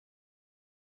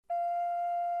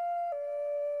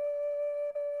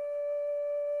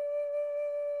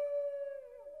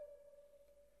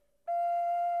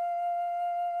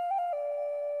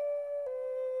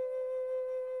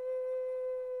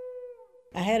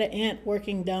I had an aunt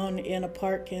working down in a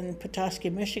park in Petoskey,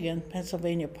 Michigan,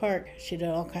 Pennsylvania Park. She did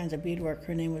all kinds of beadwork.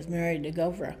 Her name was Mary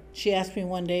DeGovra. She asked me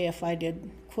one day if I did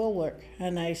quill work,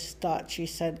 and I thought she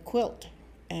said quilt.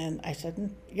 And I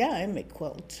said, yeah, I make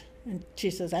quilts. And she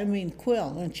says, I mean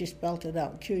quill, and she spelled it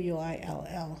out,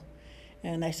 Quill.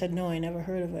 And I said, no, I never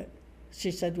heard of it. She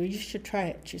said, well, you should try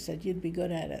it. She said, you'd be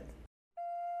good at it.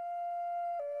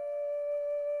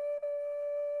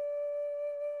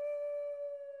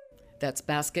 That's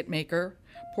basket maker,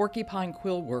 porcupine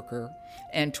quill worker,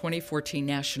 and 2014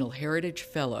 National Heritage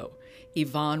Fellow,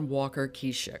 Yvonne Walker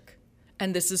Keshick.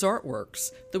 And this is Artworks,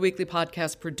 the weekly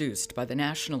podcast produced by the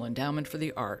National Endowment for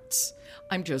the Arts.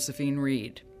 I'm Josephine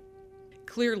Reed.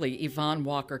 Clearly, Yvonne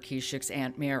Walker Keshick's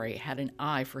Aunt Mary had an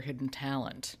eye for hidden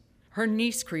talent. Her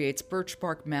niece creates birch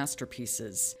bark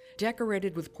masterpieces,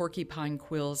 decorated with porcupine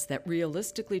quills that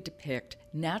realistically depict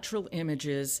natural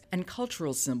images and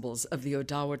cultural symbols of the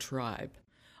Odawa tribe.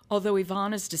 Although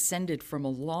Yvonne is descended from a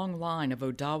long line of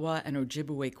Odawa and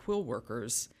Ojibwe quill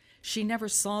workers, she never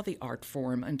saw the art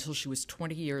form until she was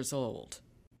 20 years old.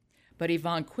 But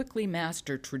Yvonne quickly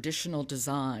mastered traditional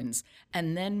designs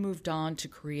and then moved on to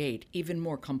create even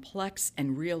more complex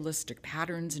and realistic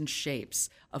patterns and shapes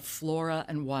of flora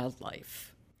and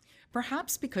wildlife.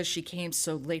 Perhaps because she came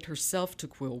so late herself to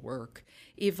quill work,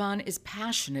 Yvonne is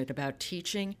passionate about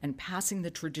teaching and passing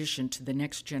the tradition to the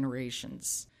next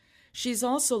generations. She's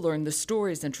also learned the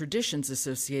stories and traditions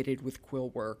associated with quill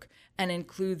work and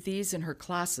include these in her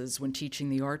classes when teaching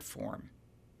the art form.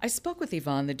 I spoke with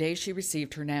Yvonne the day she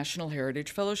received her National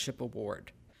Heritage Fellowship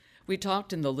Award. We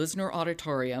talked in the Lisner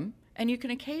Auditorium, and you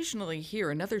can occasionally hear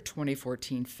another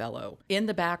 2014 fellow in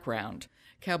the background,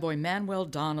 Cowboy Manuel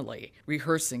Donnelly,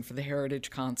 rehearsing for the Heritage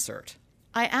Concert.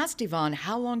 I asked Yvonne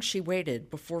how long she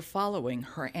waited before following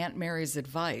her Aunt Mary's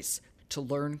advice to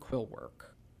learn quill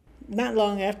work. Not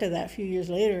long after that, a few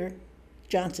years later,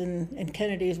 Johnson and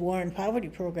Kennedy's War and Poverty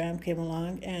program came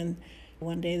along, and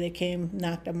one day they came,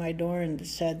 knocked on my door, and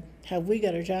said, have we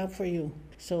got a job for you?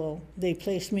 So they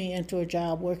placed me into a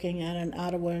job working at an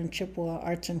Ottawa and Chippewa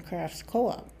Arts and Crafts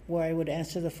co-op, where I would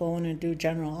answer the phone and do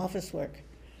general office work.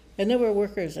 And there were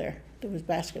workers there. There was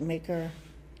basket maker,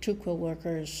 2 quill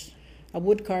workers, a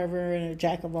wood carver, and a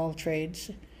jack of all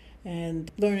trades.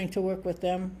 And learning to work with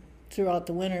them throughout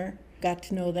the winter, got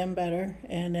to know them better,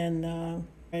 and then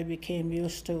I became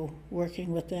used to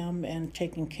working with them and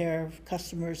taking care of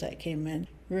customers that came in.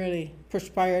 Really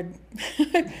perspired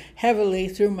heavily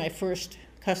through my first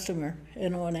customer,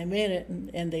 when I made it,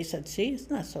 and they said, see, it's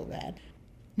not so bad.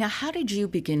 Now, how did you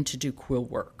begin to do quill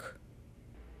work?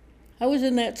 I was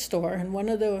in that store, and one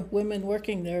of the women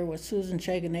working there was Susan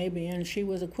Shaganaby, and she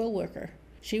was a quill worker.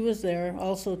 She was there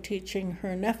also teaching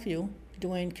her nephew,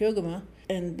 Dwayne Kugama,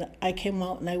 and I came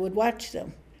out and I would watch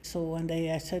them. So one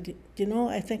day I said,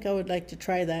 I think I would like to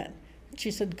try that. She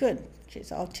said, good. She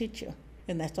said, I'll teach you.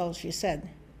 And that's all she said.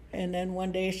 And then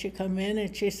one day she come in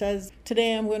and she says,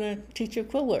 today I'm going to teach you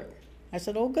quill work. I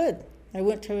said, oh, good. I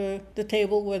went to the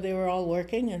table where they were all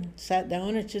working and sat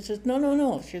down, and she says,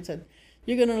 no. She said,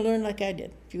 you're going to learn like I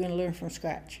did. You're going to learn from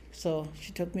scratch. So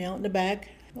she took me out in the back,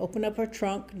 opened up her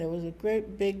trunk. There was a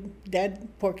great big dead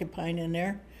porcupine in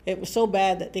there. It was so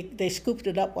bad that they scooped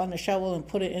it up on the shovel and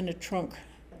put it in the trunk.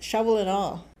 Shovel and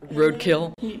all.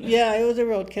 Roadkill? Yeah, it was a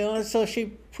roadkill. And so she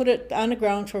put it on the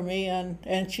ground for me,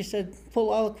 and she said,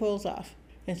 pull all the quills off.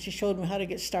 And she showed me how to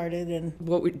get started. And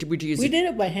what would you use? We did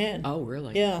it by hand. Oh,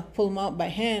 really? Yeah, pull them out by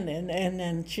hand. And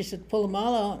then she said, pull them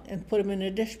all out and put them in a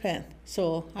dishpan.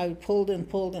 So I pulled and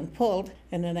pulled and pulled.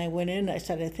 And then I went in. I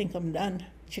said, I think I'm done.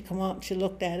 She'd come out and she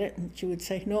looked at it, and she would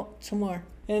say, no, some more.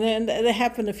 And then that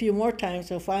happened a few more times.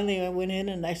 So finally I went in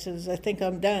and I says, I think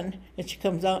I'm done. And she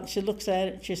comes out and she looks at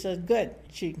it and she says, good.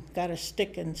 She got a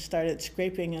stick and started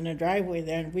scraping in the driveway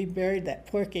there, and we buried that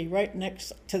porky right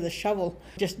next to the shovel.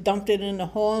 Just dumped it in the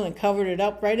hole and covered it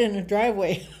up right in the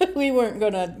driveway. We weren't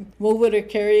going to move it or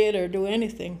carry it or do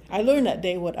anything. I learned that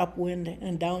day what upwind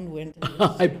and downwind is.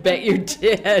 I bet you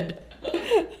did.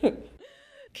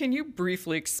 Can you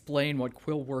briefly explain what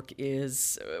quill work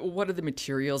is? What are the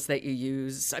materials that you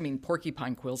use? I mean,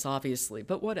 porcupine quills, obviously,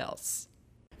 but what else?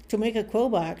 To make a quill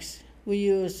box, we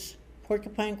use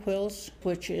porcupine quills,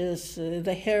 which is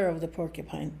the hair of the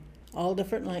porcupine, all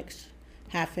different lengths,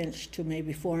 1/2 inch to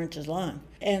maybe 4 inches long,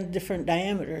 and different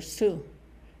diameters too.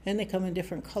 And they come in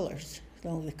different colors.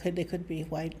 So they could be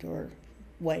white or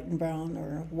white and brown,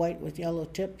 or white with yellow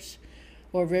tips,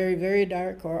 or very, very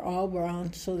dark, or all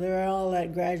brown. So they're all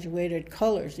at graduated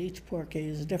colors. Each porky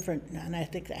is different, and I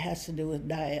think that has to do with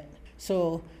diet.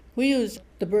 So we use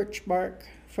the birch bark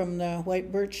from the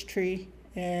white birch tree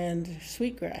and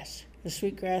sweetgrass. The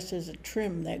sweetgrass is a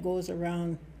trim that goes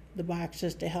around the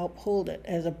boxes to help hold it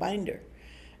as a binder.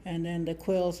 And then the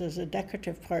quills is a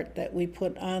decorative part that we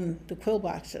put on the quill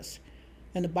boxes.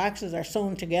 And the boxes are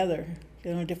sewn together,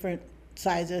 different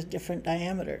sizes, different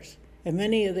diameters. And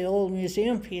many of the old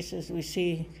museum pieces we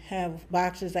see have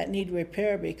boxes that need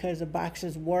repair because the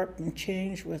boxes warp and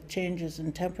change with changes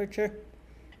in temperature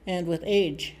and with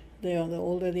age. The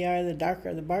older they are, the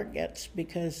darker the bark gets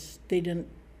because they didn't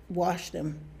wash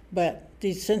them. But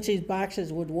since these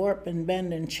boxes would warp and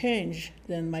bend and change,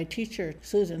 then my teacher,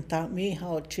 Susan, taught me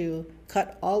how to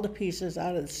cut all the pieces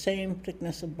out of the same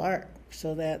thickness of bark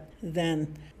so that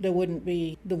then there wouldn't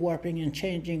be the warping and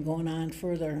changing going on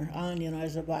further on,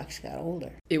 as the box got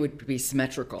older. It would be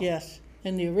symmetrical. Yes.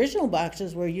 And the original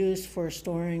boxes were used for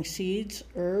storing seeds,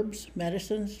 herbs,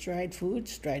 medicines, dried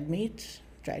foods, dried meats,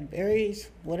 dried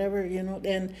berries, whatever,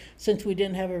 And since we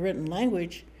didn't have a written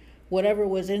language, whatever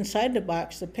was inside the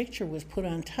box, the picture was put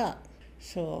on top.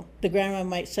 So the grandma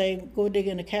might say, go dig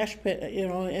in a cache pit,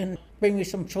 and bring me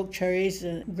some choke cherries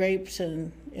and grapes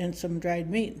and some dried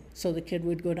meat. So the kid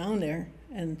would go down there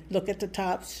and look at the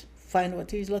tops, find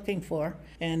what he's looking for,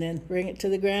 and then bring it to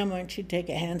the grandma, and she'd take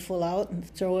a handful out and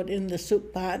throw it in the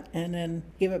soup pot and then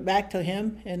give it back to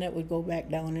him, and it would go back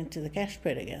down into the cache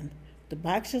pit again. The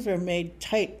boxes are made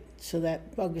tight so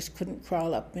that bugs couldn't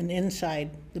crawl up and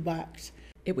inside the box.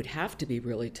 It would have to be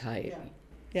really tight.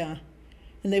 Yeah.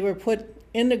 And they were put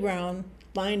in the ground,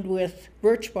 lined with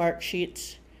birch bark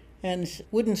sheets and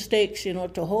wooden stakes,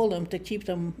 to hold them, to keep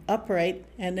them upright.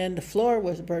 And then the floor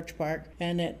was birch bark,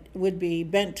 and it would be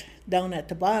bent down at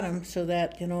the bottom so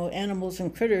that, animals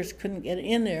and critters couldn't get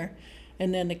in there.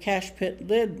 And then the cache pit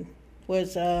lid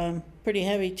was pretty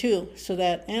heavy too, so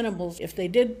that animals, if they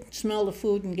did smell the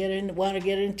food and want to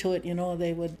get into it,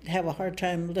 they would have a hard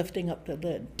time lifting up the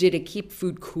lid. Did it keep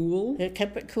food cool? It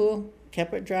kept it cool,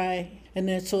 kept it dry. And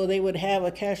then so they would have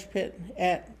a cache pit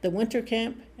at the winter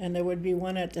camp, and there would be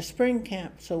one at the spring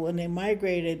camp. So when they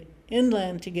migrated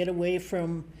inland to get away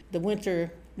from the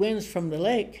winter winds from the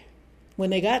lake, when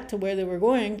they got to where they were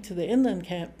going, to the inland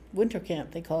camp, winter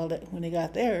camp they called it, when they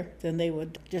got there, then they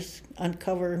would just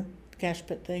uncover the cache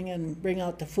pit thing and bring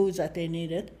out the foods that they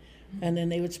needed. And then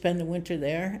they would spend the winter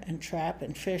there and trap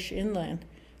and fish inland,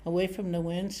 away from the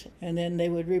winds, and then they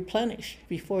would replenish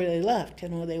before they left.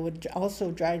 They would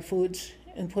also dry foods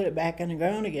and put it back on the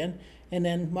ground again, and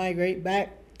then migrate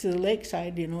back to the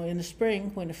lakeside, in the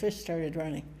spring when the fish started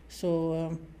running.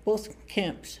 So both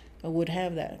camps would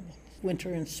have that.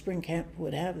 Winter and spring camp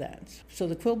would have that. So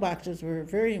the quill boxes were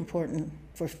very important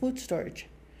for food storage,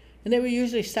 and they were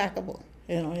usually stackable,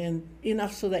 and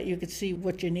enough so that you could see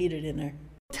what you needed in there.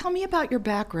 Tell me about your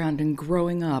background in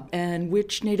growing up, and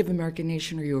which Native American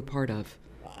nation are you a part of?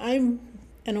 I'm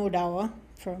an Odawa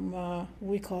from,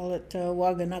 we call it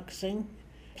Waganakising,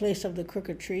 place of the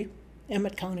crooked tree,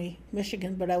 Emmett County,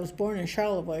 Michigan, but I was born in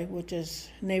Charlevoix, which is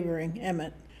neighboring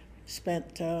Emmett.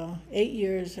 Spent 8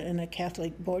 years in a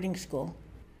Catholic boarding school.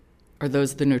 Are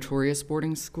those the notorious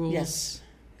boarding schools? Yes,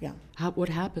 yeah. What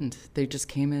happened? They just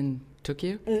came and took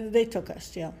you? They took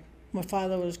us, yeah. My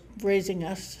father was raising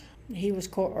us. He was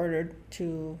court-ordered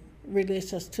to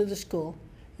release us to the school,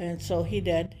 and so he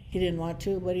did. He didn't want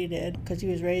to, but he did, because he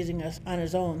was raising us on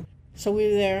his own. So we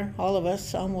were there, all of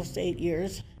us, almost 8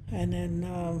 years, and then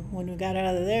when we got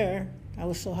out of there, I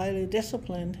was so highly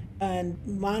disciplined and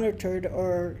monitored,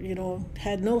 or,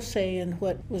 had no say in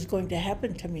what was going to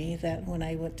happen to me, that when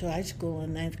I went to high school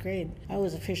in 9th grade, I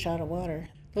was a fish out of water.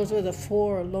 Those were the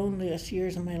 4 loneliest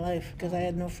years of my life, because I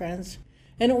had no friends.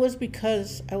 And it was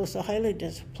because I was so highly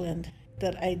disciplined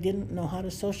that I didn't know how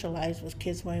to socialize with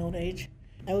kids my own age.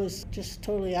 I was just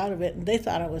totally out of it, and they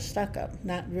thought I was stuck up,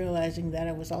 not realizing that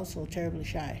I was also terribly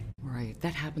shy. Right,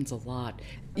 that happens a lot.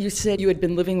 You said you had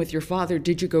been living with your father.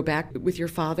 Did you go back with your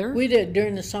father? We did,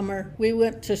 during the summer. We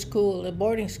went to school, a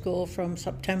boarding school, from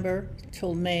September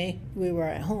till May. We were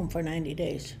at home for 90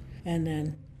 days, and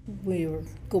then we would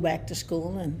go back to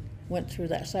school and went through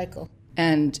that cycle.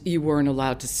 And you weren't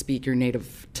allowed to speak your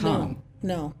native tongue?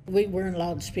 No, we weren't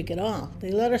allowed to speak at all.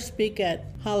 They let us speak at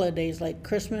holidays like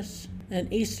Christmas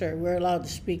and Easter. We were allowed to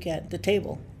speak at the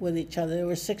table with each other. There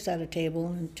were 6 at a table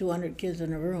and 200 kids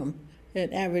in a room.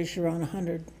 It averaged around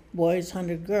 100 boys,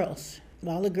 100 girls.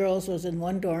 All the girls was in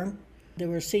one dorm. There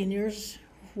were seniors,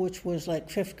 which was like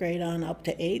 5th grade on up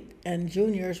to 8, and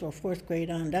juniors were 4th grade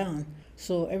on down.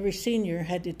 So every senior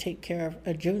had to take care of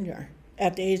a junior.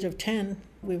 At the age of 10,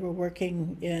 we were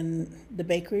working in the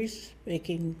bakeries,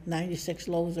 baking 96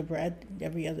 loaves of bread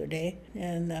every other day,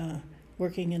 and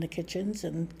working in the kitchens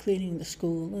and cleaning the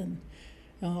school and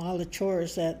all the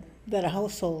chores that a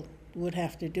household would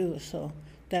have to do. So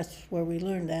that's where we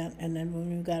learned that. And then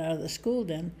when we got out of the school,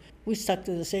 then we stuck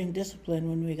to the same discipline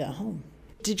when we got home.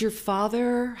 Did your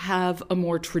father have a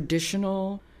more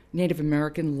traditional Native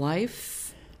American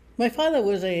life? My father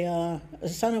was a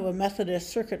son of a Methodist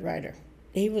circuit rider.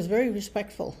 He was very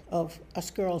respectful of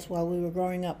us girls while we were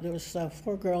growing up. There was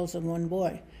 4 girls and 1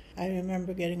 boy. I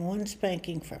remember getting 1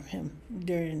 spanking from him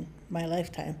during my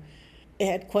lifetime. It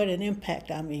had quite an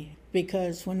impact on me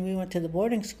because when we went to the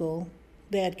boarding school,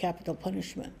 they had capital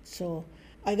punishment. So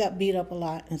I got beat up a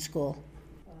lot in school.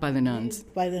 By the nuns?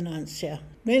 By the nuns, yeah.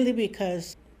 Mainly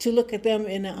because to look at them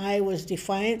in the eye was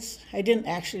defiance. I didn't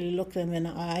actually look them in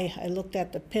the eye. I looked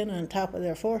at the pin on top of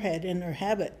their forehead in their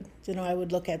habit. I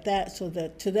would look at that so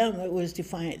that to them it was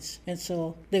defiance. And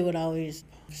so they would always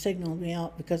signal me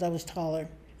out because I was taller.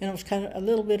 And I was kind of a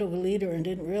little bit of a leader and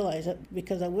didn't realize it.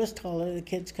 Because I was taller, the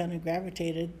kids kind of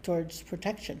gravitated towards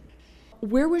protection.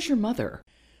 Where was your mother?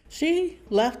 She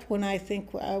left when I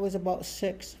think I was about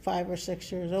 5 or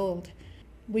 6 years old.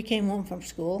 We came home from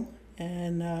school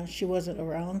and she wasn't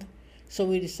around. So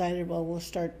we decided, well, we'll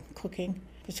start cooking.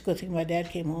 It's a good thing my dad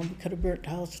came home. We could have burnt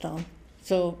the house down.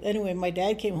 So anyway, my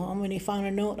dad came home and he found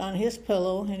a note on his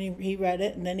pillow and he read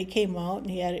it, and then he came out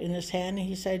and he had it in his hand and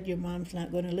he said, "Your mom's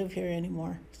not going to live here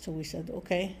anymore." So we said,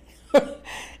 okay.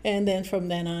 And then from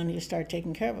then on, he started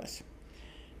taking care of us.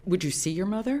 Would you see your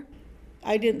mother?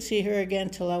 I didn't see her again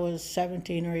till I was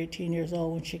 17 or 18 years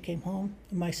old when she came home.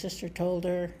 My sister told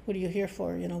her, "What are you here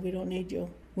for? We don't need you.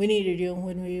 We needed you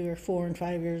when we were 4 and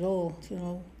 5 years old."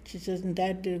 She says, "And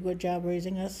Dad did a good job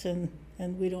raising us, and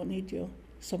we don't need you."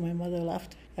 So my mother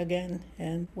left again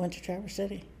and went to Traverse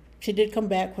City. She did come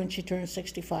back when she turned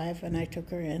 65, and I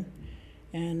took her in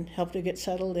and helped her get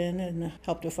settled in and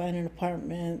helped her find an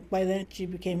apartment. By then, she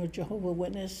became a Jehovah's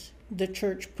Witness. The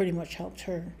church pretty much helped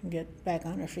her get back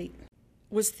on her feet.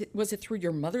 Was it through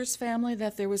your mother's family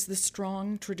that there was this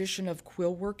strong tradition of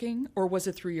quill working, or was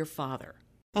it through your father?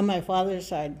 On my father's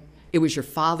side. It was your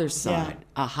father's side?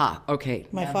 Yeah. Aha, okay.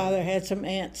 My father had some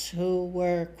aunts who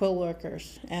were quill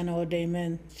workers. Anna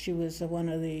O'Dayman, she was one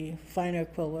of the finer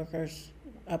quill workers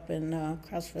up in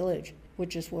Cross Village,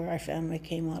 which is where our family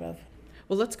came out of.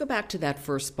 Well, let's go back to that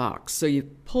first box. So you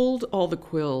pulled all the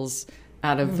quills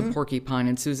out of the porcupine,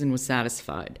 and Susan was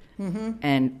satisfied. Mm-hmm.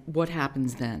 And what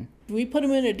happens then? We put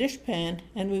them in a dishpan,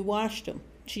 and we washed them.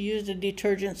 She used a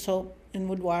detergent soap and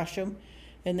would wash them,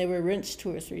 and they were rinsed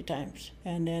 2 or 3 times.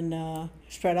 And then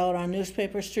spread out on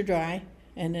newspapers to dry,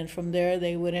 and then from there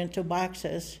they went into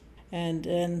boxes, and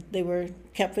then they were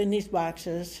kept in these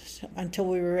boxes until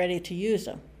we were ready to use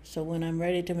them. So when I'm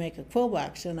ready to make a quill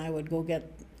box, then I would go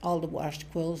get all the washed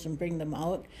quills and bring them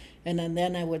out, and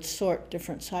then I would sort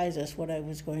different sizes, what I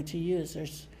was going to use.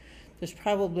 There's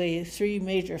probably 3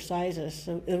 major sizes.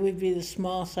 So it would be the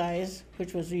small size,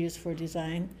 which was used for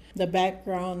design. The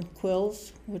background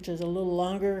quills, which is a little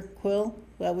longer quill,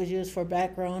 that was used for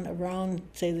background around,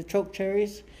 say, the choke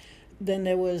cherries. Then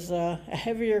there was a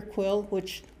heavier quill,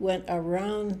 which went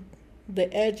around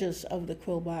the edges of the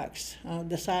quill box,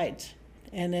 the sides.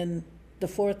 And then the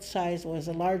 4th size was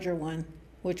a larger one,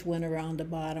 which went around the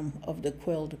bottom of the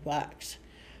quilled box,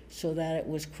 so that it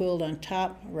was quilled on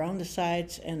top, around the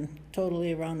sides, and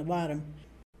totally around the bottom.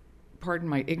 Pardon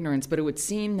my ignorance, but it would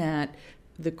seem that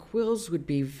the quills would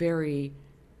be very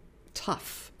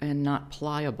tough and not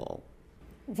pliable.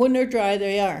 When they're dry,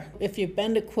 they are. If you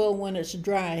bend a quill when it's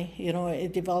dry,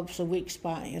 it develops a weak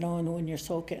spot, and when you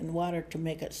soak it in water to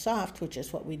make it soft, which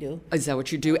is what we do. Is that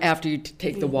what you do after you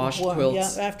take the washed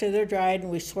quills? Yeah, after they're dried,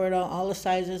 and we sort out all the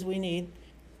sizes we need.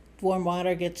 Warm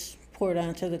water gets poured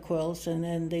onto the quills, and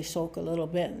then they soak a little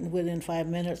bit, and within 5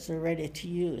 minutes they're ready to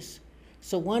use.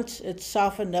 So once it's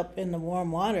softened up in the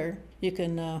warm water, you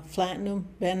can flatten them,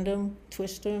 bend them,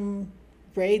 twist them,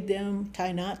 braid them,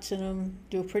 tie knots in them,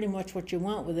 do pretty much what you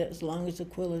want with it as long as the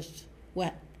quill is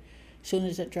wet. As soon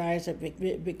as it dries,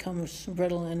 it becomes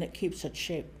brittle and it keeps its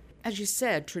shape. As you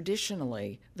said,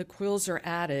 traditionally, the quills are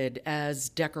added as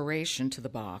decoration to the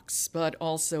box, but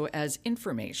also as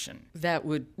information that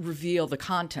would reveal the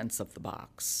contents of the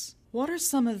box. What are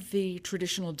some of the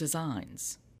traditional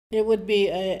designs? It would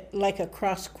be like a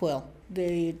cross quill.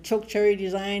 The choke cherry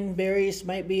design berries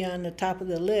might be on the top of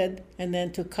the lid, and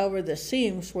then to cover the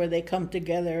seams where they come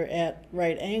together at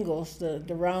right angles, the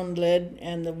round lid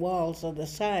and the walls of the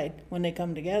side, when they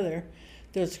come together,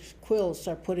 those quills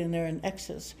are put in there in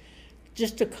X's,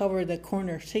 just to cover the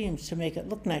corner seams to make it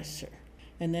look nicer.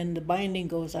 And then the binding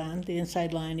goes on, the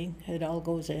inside lining, it all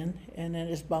goes in, and then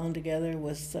it's bound together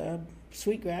with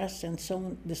sweetgrass, and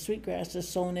the sweetgrass is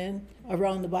sewn in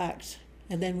around the box.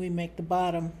 And then we make the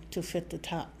bottom to fit the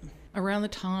top. Around the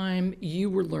time you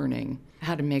were learning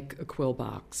how to make a quill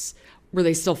box, Were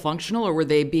they still functional, or were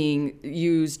they being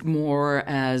used more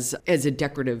as a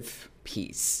decorative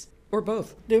piece? Or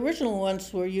both? The original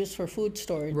ones were used for food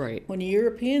storage. Right. When the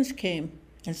Europeans came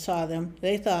and saw them,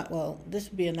 they thought, well, this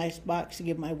would be a nice box to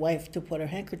give my wife to put her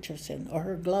handkerchiefs in or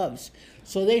her gloves.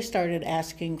 So they started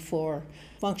asking for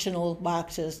functional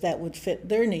boxes that would fit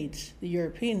their needs, the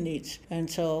European needs. And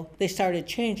so they started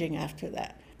changing after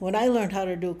that. When I learned how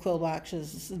to do quill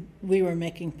boxes, we were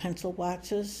making pencil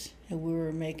boxes, and we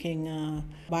were making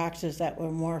boxes that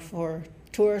were more for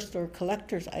tourist or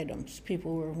collector's items.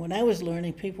 When I was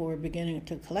learning, people were beginning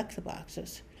to collect the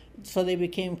boxes. So they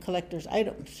became collector's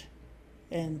items.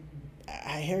 And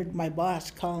I heard my boss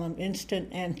call them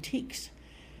instant antiques,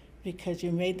 because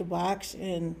you made the box,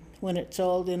 and when it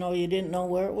sold, you didn't know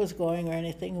where it was going or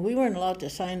anything. We weren't allowed to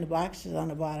sign the boxes on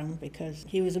the bottom because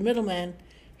he was a middleman.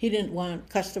 He didn't want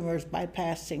customers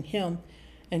bypassing him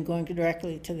and going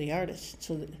directly to the artist.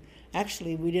 So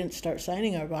actually, we didn't start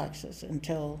signing our boxes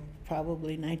until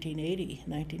probably 1980,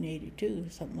 1982,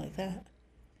 something like that.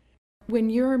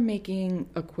 When you're making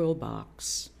a quill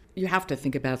box, you have to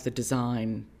think about the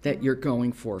design that you're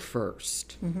going for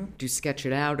first. Mm-hmm. Do you sketch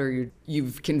it out, or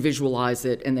you can visualize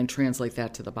it and then translate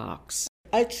that to the box?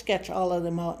 I'd sketch all of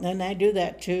them out, and I do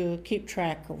that to keep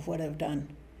track of what I've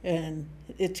done. And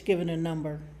it's given a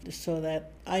number so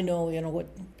that I know, what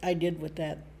I did with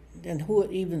that and who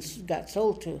it even got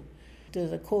sold to.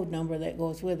 There's a code number that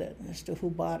goes with it as to who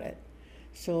bought it.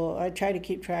 So I try to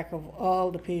keep track of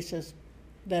all the pieces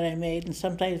that I made, and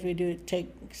sometimes we do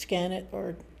scan it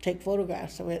or take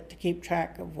photographs of it to keep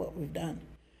track of what we've done.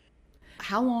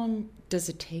 How long does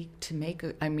it take to make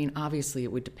obviously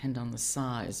it would depend on the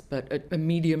size, but a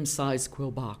medium-sized quill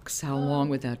box, how long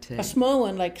would that take? A small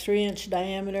one, like 3-inch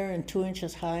diameter and 2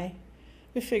 inches high,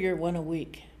 we figure one a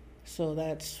week. So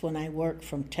that's when I work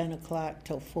from 10 o'clock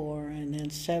till 4, and then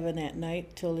 7 at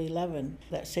night till 11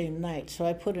 that same night. So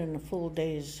I put in a full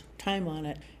day's time on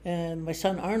it. And my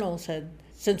son Arnold said,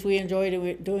 since we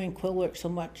enjoyed doing quill work so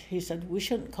much, he said, we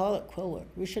shouldn't call it quill work.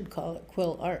 We should call it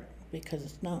quill art, because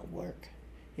it's not work.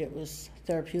 It was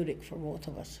therapeutic for both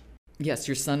of us. Yes,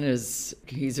 your son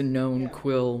he's a known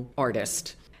quill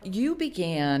artist. You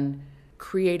began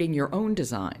creating your own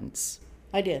designs.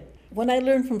 I did. When I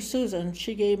learned from Susan,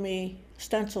 she gave me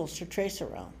stencils to trace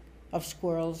around of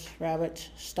squirrels, rabbits,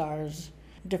 stars,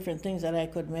 different things that I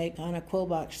could make on a quill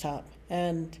box top.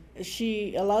 And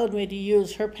she allowed me to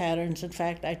use her patterns. In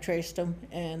fact, I traced them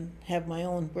and have my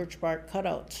own birch bark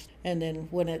cutouts. And then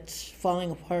when it's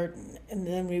falling apart, and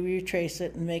then we retrace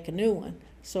it and make a new one.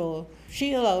 So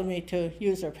she allowed me to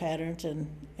use her patterns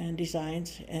and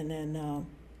designs. And then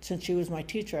since she was my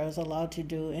teacher, I was allowed to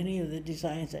do any of the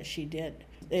designs that she did.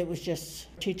 It was just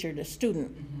teacher to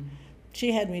student. Mm-hmm.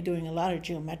 She had me doing a lot of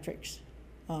geometrics,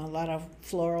 a lot of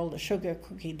floral, the sugar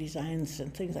cookie designs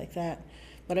and things like that.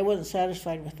 But I wasn't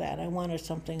satisfied with that. I wanted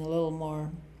something a little more,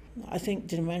 I think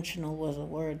dimensional was a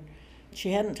word.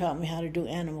 She hadn't taught me how to do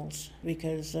animals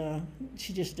because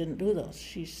she just didn't do those.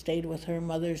 She stayed with her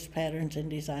mother's patterns and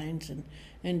designs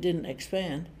and didn't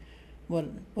expand.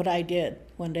 What I did,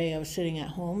 one day I was sitting at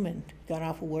home and got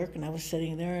off of work, and I was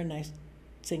sitting there and I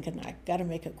thinking, I got to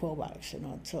make a quill box,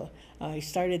 So I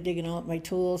started digging out my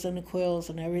tools and the quills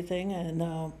and everything, and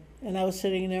I was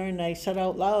sitting there and I said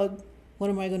out loud, what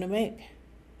am I going to make?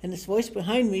 And this voice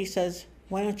behind me says,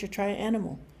 why don't you try an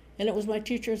animal? And it was my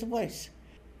teacher's voice.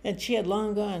 And she had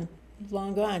long gone,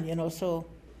 so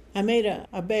I made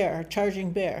a bear, a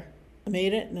charging bear. I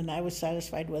made it, and then I was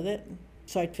satisfied with it.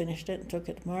 So I finished it and took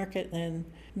it to market, and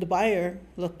the buyer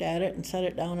looked at it and set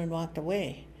it down and walked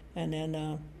away. And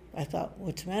then I thought,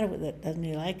 what's the matter with it? Doesn't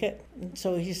he like it? And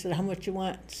so he said, how much you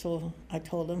want? So I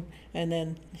told him, and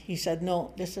then he said,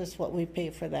 no, this is what we pay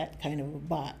for that kind of a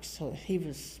box. So he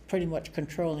was pretty much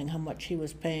controlling how much he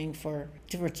was paying for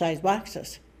different size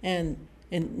boxes. And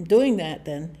in doing that,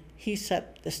 then, he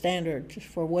set the standard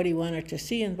for what he wanted to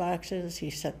see in boxes. He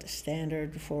set the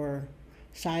standard for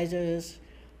sizes,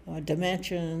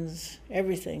 dimensions,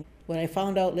 everything. What I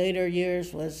found out later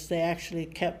years was they actually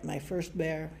kept my first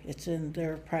bear. It's in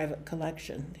their private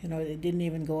collection. They didn't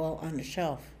even go out on the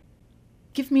shelf.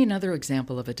 Give me another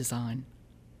example of a design.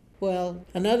 Well,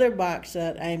 another box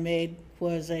that I made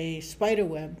was a spider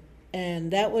web,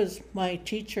 and that was my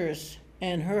teacher's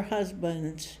and her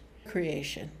husband's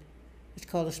creation. It's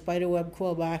called a spider web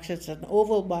quill box. It's an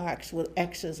oval box with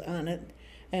X's on it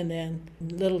and then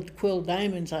little quill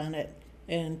diamonds on it.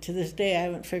 And to this day, I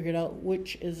haven't figured out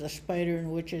which is a spider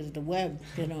and which is the web,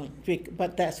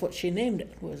 but that's what she named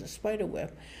it, was a spider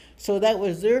web. So that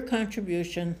was their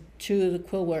contribution to the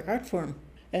quill work art form.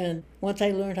 And once I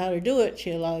learned how to do it,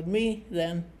 she allowed me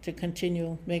then to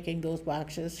continue making those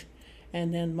boxes.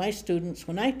 And then my students,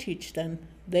 when I teach them,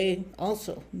 they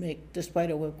also make the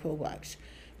spiderweb quilt box.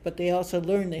 But they also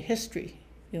learn the history,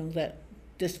 that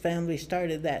this family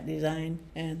started that design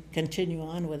and continue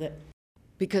on with it.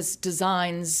 Because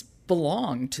designs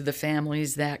belong to the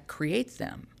families that create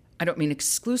them. I don't mean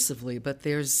exclusively, but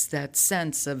there's that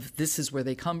sense of this is where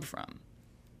they come from.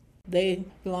 They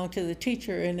belong to the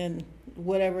teacher, and then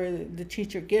whatever the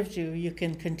teacher gives you, you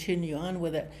can continue on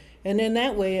with it. And in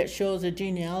that way, it shows a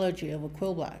genealogy of a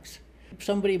quilt box.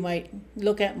 Somebody might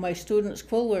look at my students'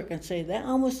 quilt work and say, that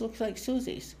almost looks like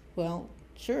Susie's. Well,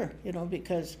 sure,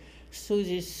 because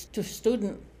Susie's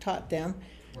student taught them,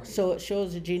 right. So it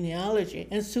shows a genealogy.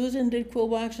 And Susan did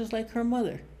quilt boxes like her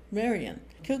mother, Marion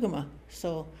Kugama.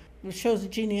 So it shows the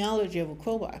genealogy of a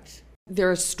quilt box. There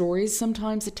are stories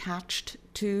sometimes attached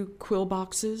to quilt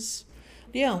boxes?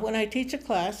 Yeah, when I teach a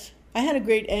class, I had a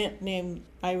great aunt named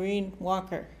Yvonne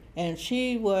Walker, and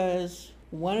she was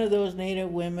one of those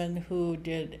Native women who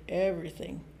did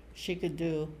everything. She could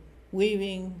do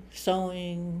weaving,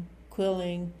 sewing,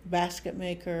 quilling, basket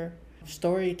maker,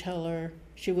 storyteller.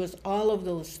 She was all of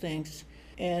those things.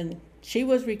 And she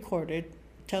was recorded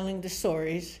telling the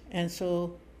stories, and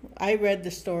so I read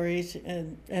the stories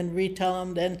and retell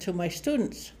them then to my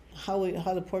students, how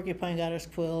the porcupine got his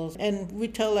quills. And we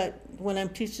tell that when I'm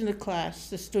teaching the class,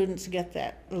 the students get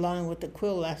that along with the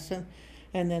quill lesson.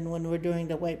 And then when we're doing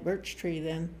the white birch tree,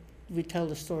 then we tell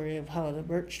the story of how the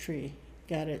birch tree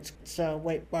got its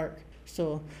white bark.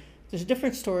 So there's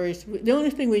different stories. The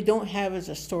only thing we don't have is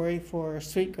a story for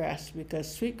sweetgrass,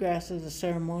 because sweetgrass is a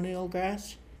ceremonial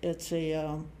grass. It's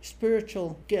a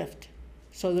spiritual gift.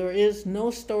 So there is no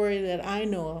story that I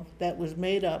know of that was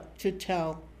made up to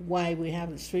tell why we have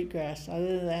the sweetgrass,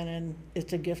 other than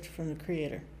it's a gift from the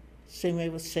Creator. Same way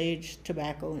with sage,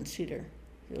 tobacco, and cedar.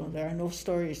 There are no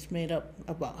stories made up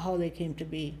about how they came to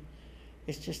be.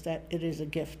 It's just that it is a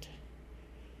gift.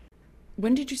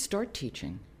 When did you start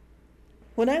teaching?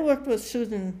 When I worked with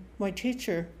Susan, my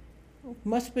teacher,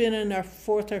 must have been in our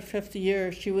 4th or 5th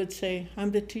year, she would say,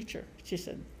 I'm the teacher. She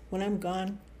said, when I'm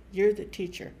gone, you're the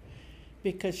teacher.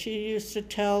 Because she used to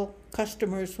tell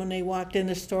customers when they walked in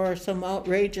the store some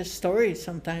outrageous stories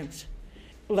sometimes.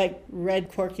 Like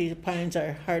red porcupines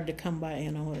are hard to come by,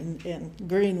 and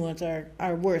green ones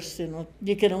are worse.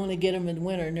 You can only get them in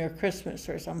winter near Christmas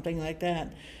or something like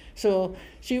that. So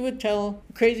she would tell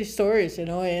crazy stories, and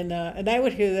I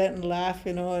would hear that and laugh,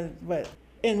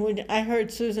 And when I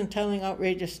heard Susan telling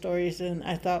outrageous stories, and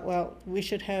I thought, well, we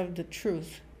should have the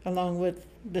truth along with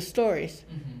the stories.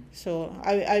 Mm-hmm. So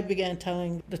I began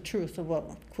telling the truth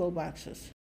about quilt boxes.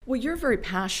 Well, you're very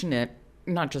passionate,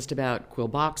 not just about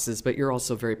quilt boxes, but you're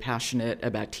also very passionate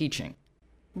about teaching.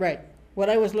 Right. What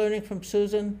I was learning from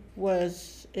Susan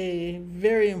was a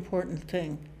very important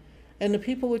thing. And the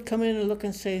people would come in and look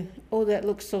and say, oh, that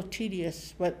looks so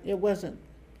tedious, but it wasn't.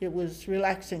 It was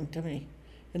relaxing to me,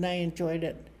 and I enjoyed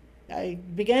it. I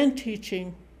began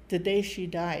teaching the day she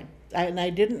died, and I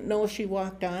didn't know she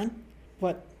walked on,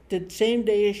 but the same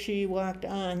day she walked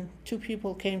on, 2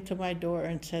 people came to my door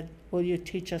and said, will you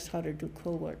teach us how to do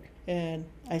quilt work? And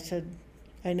I said,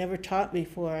 I never taught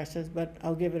before. I said, but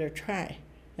I'll give it a try.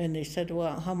 And they said,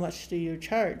 well, how much do you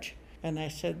charge? And I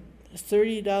said,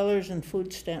 $30 in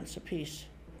food stamps apiece.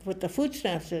 What the food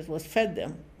stamps did was fed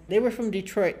them. They were from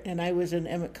Detroit, and I was in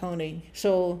Emmett County.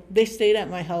 So they stayed at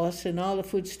my house, and all the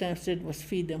food stamps did was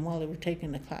feed them while they were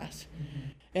taking the class. Mm-hmm.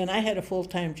 And I had a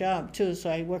full-time job, too, so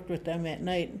I worked with them at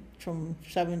night from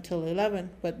 7 till 11.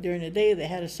 But during the day, they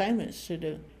had assignments to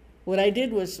do. What I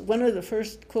did was, one of the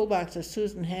first quilt boxes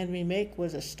Susan had me make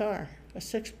was a star, a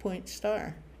 6-point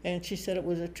star. And she said it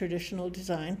was a traditional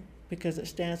design because it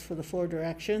stands for the 4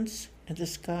 directions, and the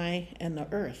sky and the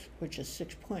earth, which is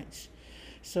 6 points.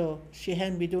 So she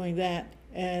had me doing that,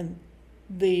 and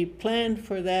the plan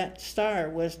for that star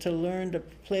was to learn to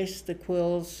place the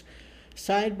quills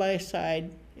side by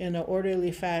side in an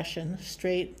orderly fashion,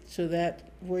 straight, so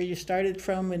that where you started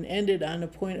from and ended on the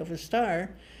point of a star,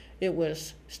 it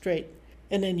was straight.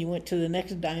 And then you went to the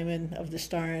next diamond of the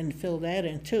star and filled that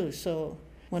in too. So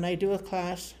when I do a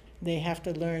class, they have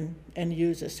to learn and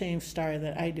use the same star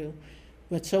that I do.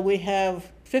 But so we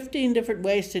have 15 different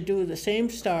ways to do the same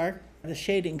star. The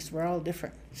shadings were all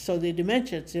different. So the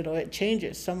dimensions, it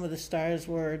changes. Some of the stars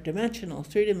were dimensional,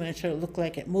 3-dimensional, looked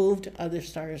like it moved, other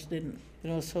stars didn't.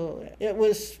 So it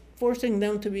was forcing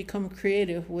them to become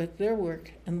creative with their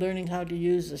work and learning how to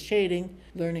use the shading,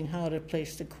 learning how to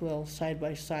place the quill side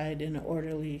by side in an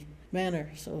orderly manner.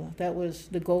 So that was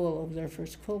the goal of their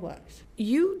first quill box.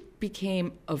 You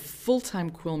became a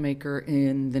full-time quill maker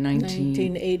in the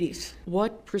 1980s.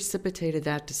 What precipitated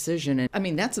that decision? And I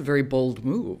mean, that's a very bold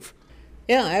move.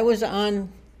 Yeah, I was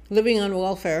living on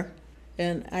welfare,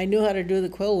 and I knew how to do the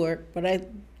quill work, but I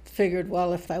figured,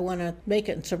 well, if I want to make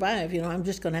it and survive, I'm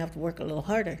just going to have to work a little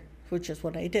harder, which is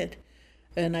what I did.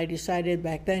 And I decided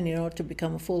back then, to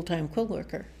become a full-time quill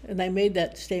worker. And I made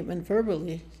that statement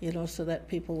verbally, so that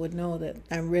people would know that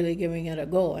I'm really giving it a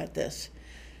go at this.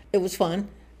 It was fun.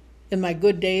 In my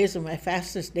good days and my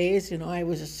fastest days, I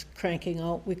was just cranking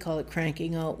out, we call it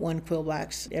cranking out, 1 quill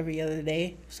box every other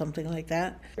day, something like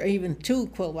that. Or even 2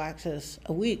 quill boxes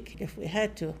a week if we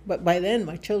had to. But by then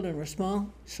my children were small,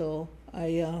 so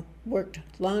I worked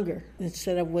longer.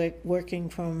 Instead of working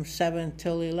from 7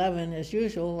 till 11 as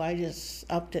usual, I just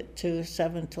upped it to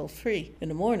 7 till 3 in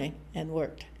the morning and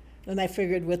worked. And I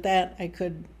figured with that I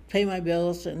could pay my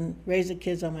bills and raise the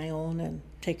kids on my own and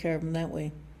take care of them that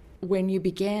way. When you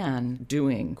began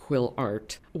doing quill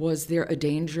art, was there a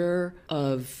danger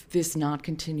of this not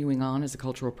continuing on as a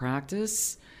cultural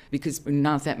practice? Because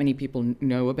not that many people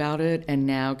know about it, and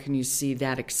now can you see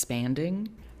that expanding?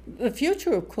 The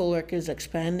future of quill work is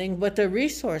expanding, but the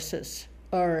resources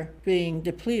are being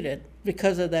depleted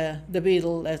because of the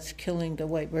beetle that's killing the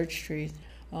white birch trees.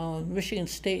 Michigan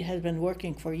State has been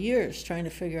working for years trying to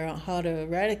figure out how to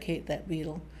eradicate that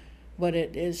beetle, but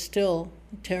it is still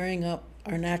tearing up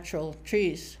our natural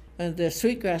trees. The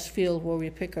sweetgrass field where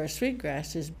we pick our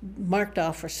sweetgrass is marked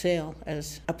off for sale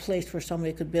as a place where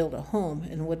somebody could build a home.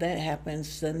 And when that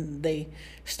happens, then they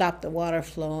stop the water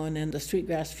flow and then the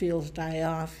sweetgrass fields die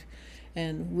off.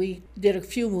 And we did a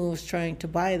few moves trying to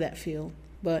buy that field,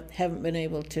 but haven't been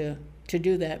able to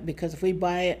do that, because if we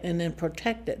buy it and then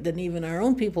protect it, then even our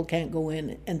own people can't go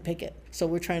in and pick it. So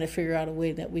we're trying to figure out a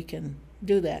way that we can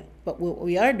do that. But what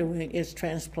we are doing is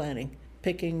transplanting,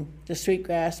 picking the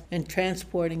sweetgrass and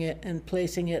transporting it and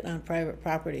placing it on private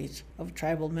properties of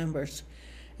tribal members.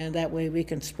 And that way we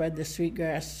can spread the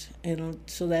sweetgrass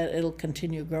so that it'll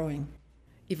continue growing.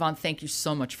 Yvonne, thank you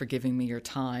so much for giving me your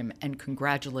time, and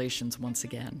congratulations once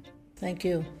again. Thank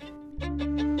you.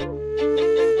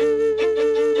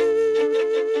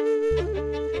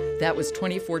 That was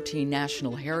 2014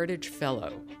 National Heritage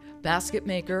Fellow, basket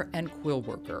maker and quill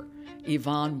worker,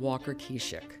 Yvonne Walker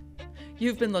Keshick.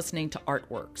 You've been listening to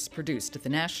Artworks, produced at the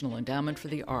National Endowment for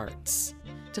the Arts.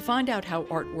 To find out how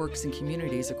art works in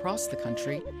communities across the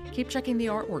country, keep checking the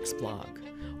Artworks blog,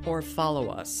 or follow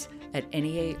us at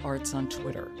NEA Arts on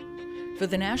Twitter. For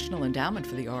the National Endowment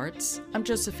for the Arts, I'm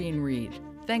Josephine Reed.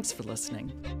 Thanks for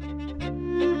listening.